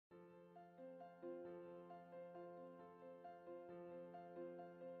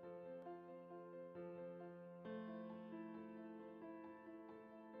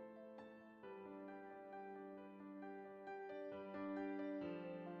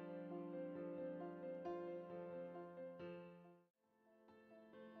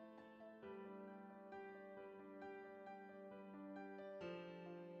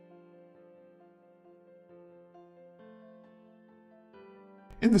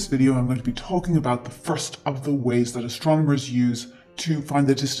In this video, I'm going to be talking about the first of the ways that astronomers use to find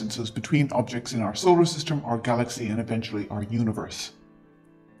the distances between objects in our solar system, our galaxy, and eventually our universe.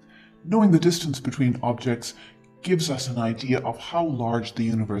 Knowing the distance between objects gives us an idea of how large the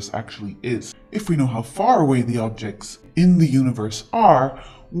universe actually is. If we know how far away the objects in the universe are,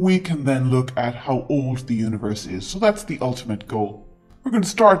 we can then look at how old the universe is. So that's the ultimate goal. We're going to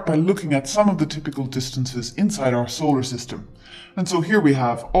start by looking at some of the typical distances inside our solar system. And so here we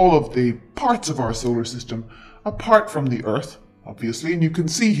have all of the parts of our solar system apart from the Earth, obviously. And you can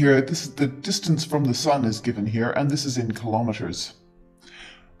see here, this is the distance from the Sun is given here, and this is in kilometers.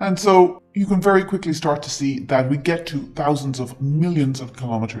 And so you can very quickly start to see that we get to thousands of millions of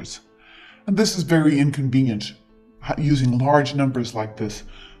kilometers. And this is very inconvenient using large numbers like this.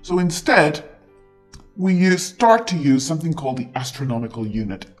 So instead, we start to use something called the astronomical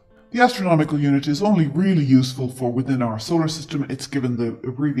unit. The astronomical unit is only really useful for within our solar system. It's given the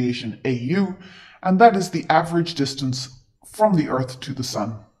abbreviation AU, and that is the average distance from the Earth to the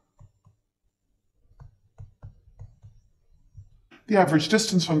Sun. The average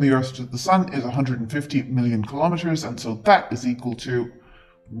distance from the Earth to the Sun is 150 million kilometers, and so that is equal to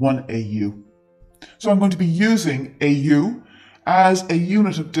 1 AU. So I'm going to be using AU as a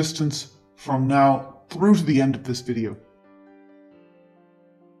unit of distance from now through to the end of this video.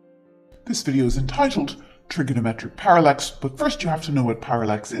 This video is entitled Trigonometric Parallax, but first you have to know what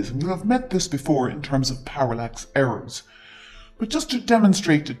parallax is, and you have met this before in terms of parallax errors. But just to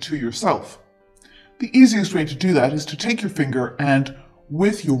demonstrate it to yourself, the easiest way to do that is to take your finger and,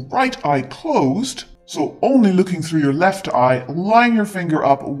 with your right eye closed, so only looking through your left eye, line your finger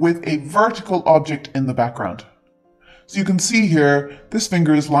up with a vertical object in the background. So you can see here, this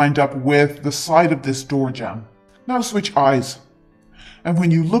finger is lined up with the side of this door jamb. Now switch eyes. And when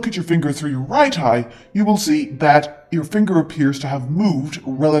you look at your finger through your right eye, you will see that your finger appears to have moved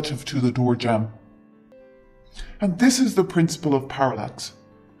relative to the door jamb. And this is the principle of parallax.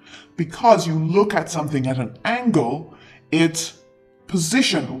 Because you look at something at an angle, its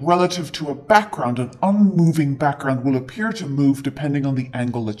position relative to a background, an unmoving background, will appear to move depending on the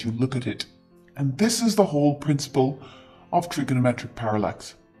angle that you look at it. And this is the whole principle of trigonometric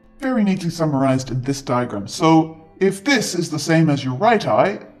parallax. Very neatly summarized in this diagram. So if this is the same as your right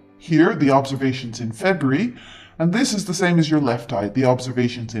eye, here the observations in February, and this is the same as your left eye, the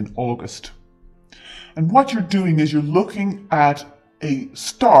observations in August. And what you're doing is you're looking at a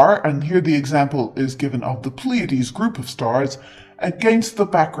star, and here the example is given of the Pleiades group of stars, against the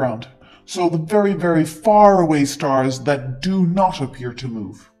background. So the very, very far away stars that do not appear to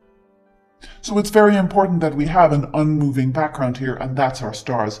move. So it's very important that we have an unmoving background here, and that's our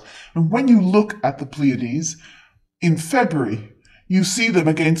stars. And when you look at the Pleiades in February, you see them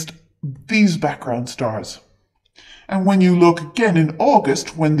against these background stars. And when you look again in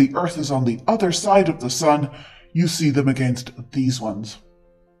August, when the Earth is on the other side of the Sun, you see them against these ones.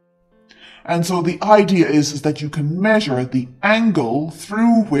 And so the idea is that you can measure the angle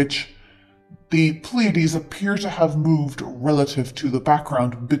through which the Pleiades appear to have moved relative to the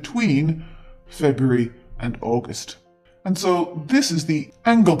background between February and August. And so this is the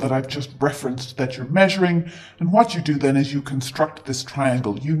angle that I've just referenced that you're measuring. And what you do then is you construct this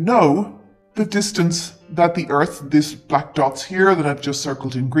triangle. You know the distance that the Earth, these black dots here that I've just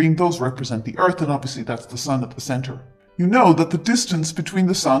circled in green, those represent the Earth, and obviously that's the Sun at the center. You know that the distance between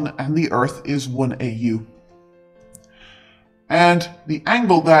the Sun and the Earth is 1 AU. And the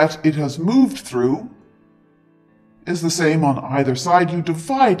angle that it has moved through is the same on either side. You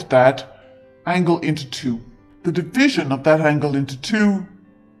divide that angle into 2. The division of that angle into 2,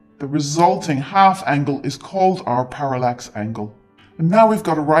 the resulting half angle, is called our parallax angle. And now we've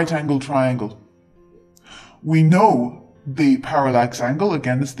got a right angle triangle. We know the parallax angle,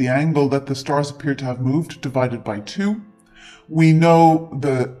 again, it's the angle that the stars appear to have moved divided by 2. We know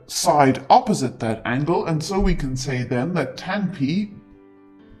the side opposite that angle, and so we can say then that tan p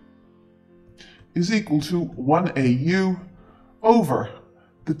is equal to 1 AU over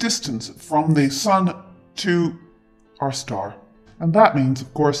the distance from the Sun to our star. And that means,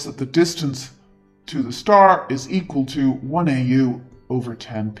 of course, that the distance to the star is equal to 1 AU over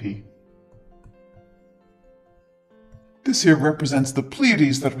tan p. This here represents the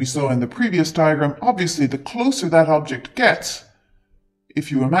Pleiades that we saw in the previous diagram. Obviously, the closer that object gets,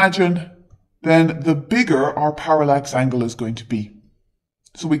 if you imagine, then the bigger our parallax angle is going to be.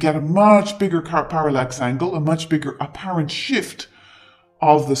 So we get a much bigger parallax angle, a much bigger apparent shift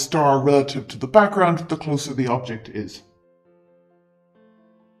of the star relative to the background the closer the object is.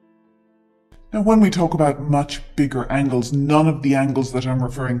 Now, when we talk about much bigger angles, none of the angles that I'm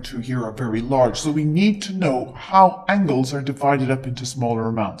referring to here are very large, so we need to know how angles are divided up into smaller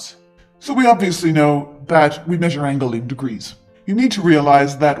amounts. So we obviously know that we measure angle in degrees. You need to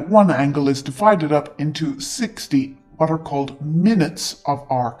realize that one angle is divided up into 60 what are called minutes of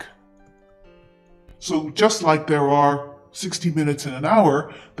arc. So just like there are 60 minutes in an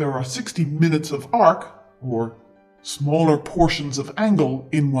hour, there are 60 minutes of arc, or smaller portions of angle,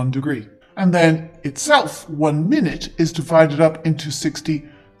 in 1 degree. And then itself, 1 minute is divided up into 60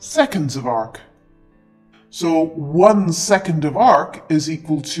 seconds of arc. So 1 second of arc is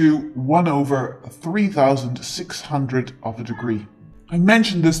equal to 1 over 3,600 of a degree. I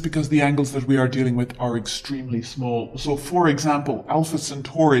mention this because the angles that we are dealing with are extremely small. So for example, Alpha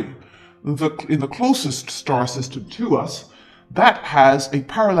Centauri, in the closest star system to us, that has a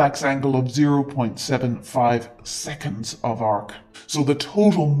parallax angle of 0.75 seconds of arc. So the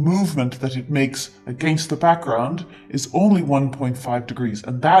total movement that it makes against the background is only 1.5 degrees,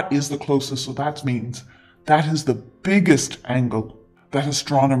 and that is the closest, so that means that is the biggest angle that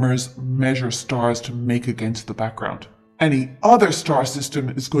astronomers measure stars to make against the background. Any other star system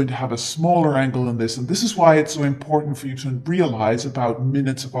is going to have a smaller angle than this, and this is why it's so important for you to realize about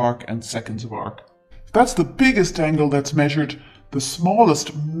minutes of arc and seconds of arc. If that's the biggest angle that's measured, the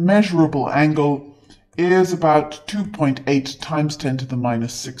smallest measurable angle is about 2.8 times 10 to the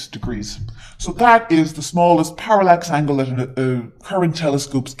minus 6 degrees. So that is the smallest parallax angle that current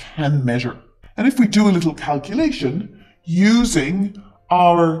telescopes can measure. And if we do a little calculation using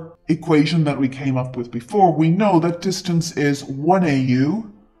our equation that we came up with before, we know that distance is 1 AU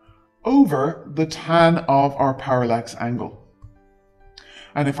over the tan of our parallax angle.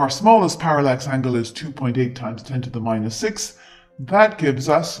 And if our smallest parallax angle is 2.8 times 10 to the minus 6, that gives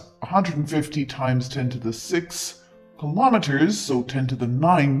us 150 times 10 to the 6 kilometers, so 10 to the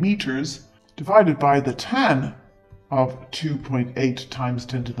 9 meters, divided by the tan of 2.8 times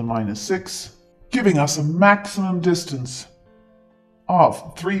 10 to the minus 6, giving us a maximum distance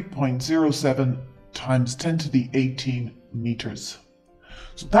of 3.07 times 10 to the 18 meters.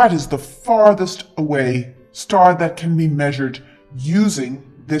 So that is the farthest away star that can be measured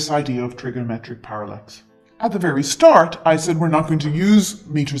using this idea of trigonometric parallax. At the very start, I said we're not going to use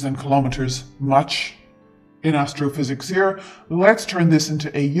meters and kilometers much in astrophysics here. Let's turn this into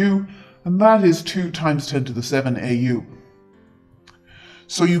AU, and that is 2 times 10 to the 7 AU.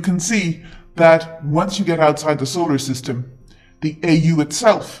 So you can see that once you get outside the solar system, the AU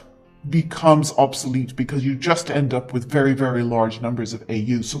itself becomes obsolete because you just end up with very, very large numbers of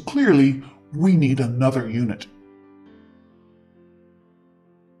AU. So clearly, we need another unit.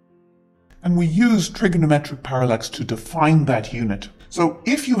 And we use trigonometric parallax to define that unit. So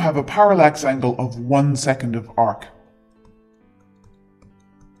if you have a parallax angle of 1 second of arc,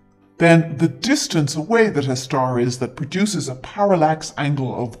 then the distance away that a star is that produces a parallax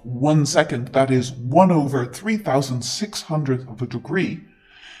angle of 1 second, that is 1 over 3,600 of a degree,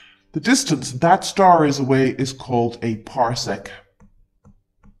 the distance that star is away is called a parsec,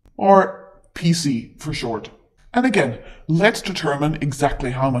 or PC for short. And again, let's determine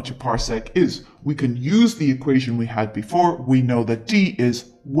exactly how much a parsec is. We can use the equation we had before. We know that d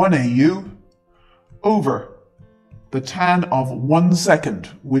is 1 AU over the tan of 1 second,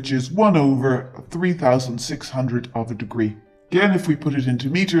 which is 1 over 3,600 of a degree. Again, if we put it into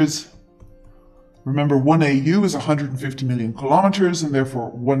meters, remember 1 AU is 150 million kilometers, and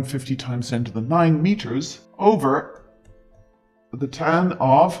therefore 150 times 10 to the 9 meters over the tan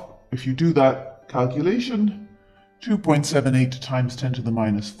of, if you do that calculation, 2.78 times 10 to the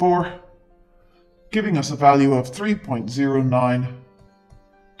minus 4, giving us a value of 3.09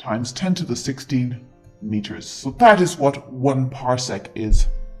 times 10 to the 16 meters. So that is what 1 parsec is.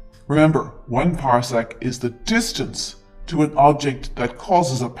 Remember, 1 parsec is the distance to an object that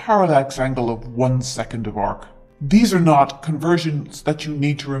causes a parallax angle of 1 second of arc. These are not conversions that you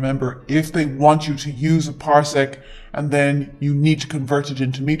need to remember. If they want you to use a parsec and then you need to convert it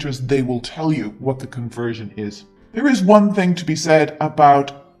into meters, they will tell you what the conversion is. There is one thing to be said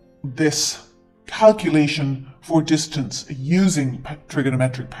about this calculation for distance using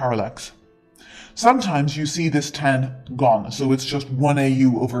trigonometric parallax. Sometimes you see this tan gone, so it's just 1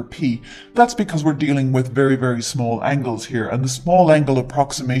 AU over P. That's because we're dealing with very, very small angles here, and the small angle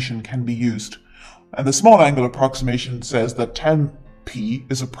approximation can be used. And the small angle approximation says that tan P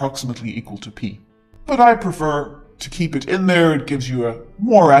is approximately equal to P. But I prefer to keep it in there. It gives you a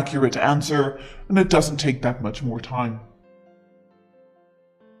more accurate answer, and it doesn't take that much more time.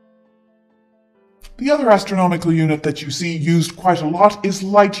 The other astronomical unit that you see used quite a lot is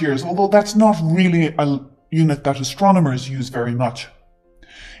light years, although that's not really a unit that astronomers use very much.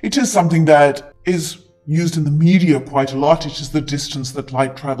 It is something that is used in the media quite a lot. It is the distance that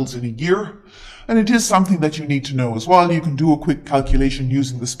light travels in a year. And it is something that you need to know as well. You can do a quick calculation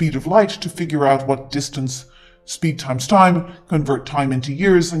using the speed of light to figure out what distance, speed times time, convert time into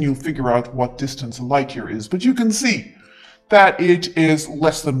years, and you'll figure out what distance a light year is. But you can see that it is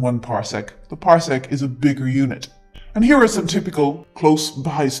less than 1 parsec. The parsec is a bigger unit. And here are some typical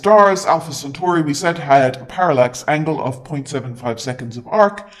close-by stars. Alpha Centauri, we said, had a parallax angle of 0.75 seconds of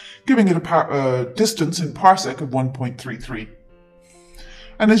arc, giving it a distance in parsec of 1.33.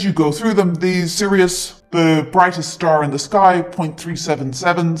 And as you go through them, the Sirius, the brightest star in the sky,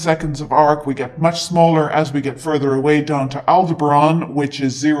 0.377 seconds of arc. We get much smaller as we get further away down to Aldebaran, which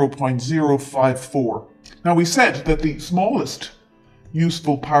is 0.054. Now we said that the smallest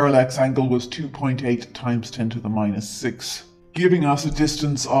useful parallax angle was 2.8 times 10 to the minus 6, giving us a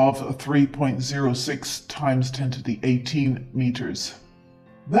distance of 3.06 times 10 to the 18 meters.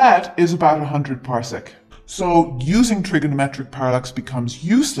 That is about 100 parsec. So using trigonometric parallax becomes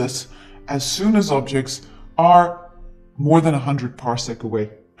useless as soon as objects are more than 100 parsec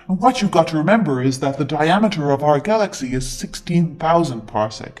away. And what you've got to remember is that the diameter of our galaxy is 16,000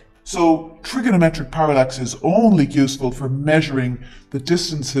 parsec. So trigonometric parallax is only useful for measuring the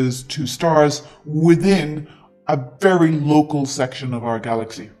distances to stars within a very local section of our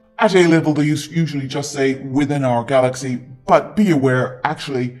galaxy. At A level, they usually just say within our galaxy, but be aware,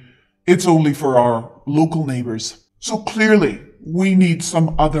 actually, it's only for our local neighbors. So clearly, we need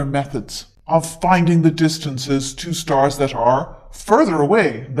some other methods of finding the distances to stars that are further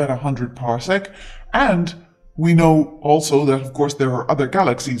away than 100 parsec, and we know also that, of course, there are other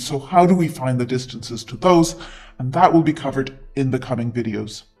galaxies, so how do we find the distances to those? And that will be covered in the coming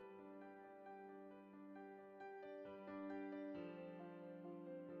videos.